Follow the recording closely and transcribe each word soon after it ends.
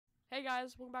Hey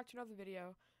guys, welcome back to another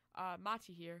video.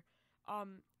 Mati here.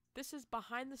 This is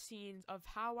behind the scenes of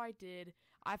how I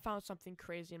found something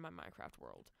crazy in my Minecraft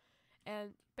world.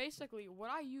 And basically, what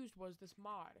I used was this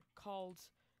mod called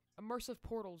Immersive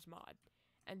Portals mod.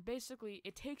 And basically,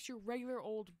 it takes your regular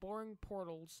old boring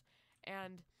portals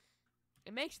and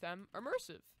it makes them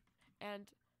immersive. And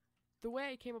the way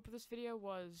I came up with this video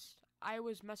was I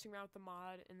was messing around with the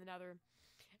mod in the Nether,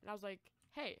 and I was like,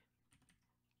 hey,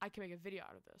 I can make a video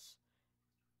out of this.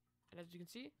 And as you can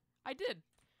see, I did.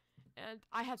 And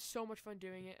I had so much fun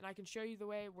doing it, and I can show you the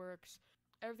way it works.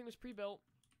 Everything was pre-built,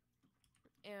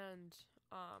 and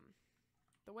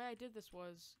the way I did this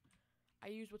was I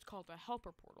used what's called a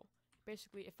helper portal.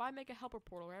 Basically, if I make a helper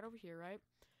portal right over here, right,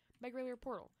 make a regular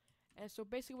portal. And so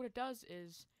basically what it does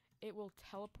is it will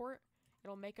teleport.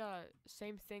 It'll make a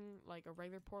same thing like a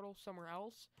regular portal somewhere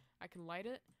else. I can light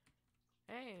it.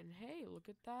 And hey, look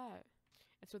at that.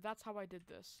 And so that's how I did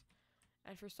this.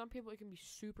 And for some people, it can be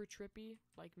super trippy.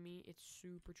 Like me, it's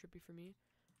super trippy for me.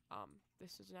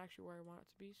 This isn't actually where I want it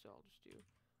to be, so I'll just do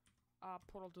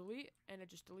portal delete, and it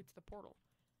just deletes the portal.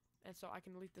 And so I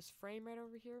can delete this frame right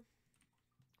over here.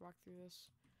 Walk through this.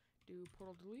 Do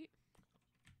portal delete.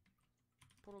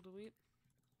 Portal delete.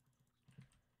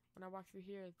 When I walk through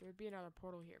here, there'd be another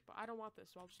portal here. But I don't want this,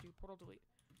 so I'll just do portal delete.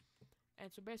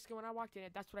 And so basically, when I walked in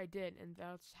it, that's what I did. And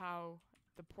that's how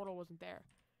the portal wasn't there.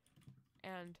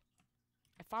 And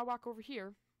if I walk over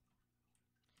here,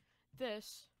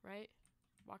 this, right,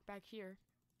 walk back here,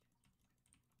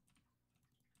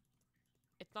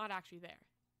 it's not actually there.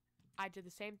 I did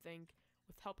the same thing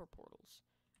with helper portals.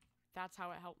 That's how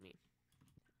it helped me.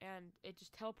 And it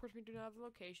just teleports me to another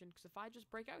location, because if I just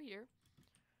break out here,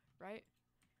 right,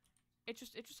 it's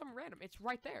just something random. It's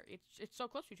right there. It's so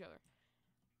close to each other.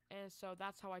 And so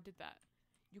that's how I did that.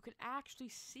 You can actually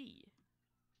see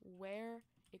where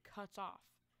it cuts off.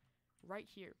 Right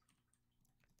here,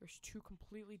 there's two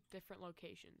completely different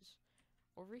locations.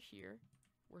 Over here,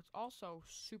 where it's also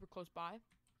super close by,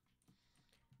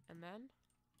 and then,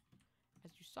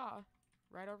 as you saw,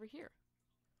 right over here,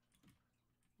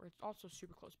 where it's also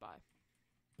super close by.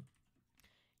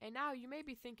 And now you may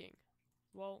be thinking,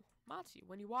 well, Matsi,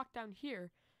 when you walk down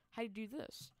here, how do you do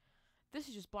this? This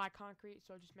is just black concrete,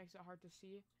 so it just makes it hard to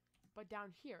see. But down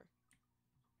here,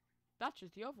 that's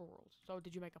just the overworld. So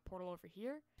did you make a portal over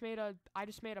here? I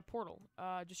just made a portal,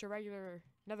 just a regular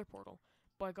nether portal,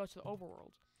 but it goes to the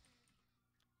overworld.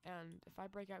 And if I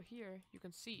break out here, you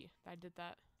can see that I did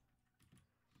that.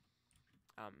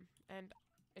 And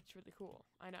it's really cool.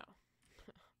 I know.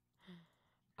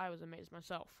 I was amazed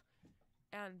myself.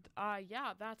 And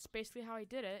yeah, that's basically how I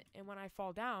did it. And when I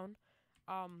fall down,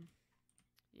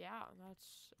 yeah,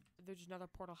 there's just another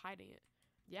portal hiding it.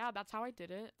 Yeah, that's how I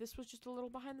did it. This was just a little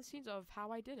behind the scenes of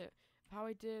how I did it. How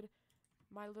I did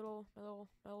my little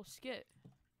skit.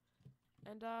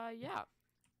 And yeah.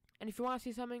 And if you want to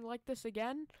see something like this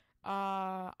again,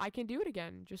 I can do it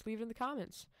again. Just leave it in the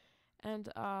comments. And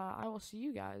I will see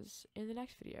you guys in the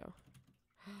next video.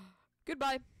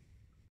 Goodbye.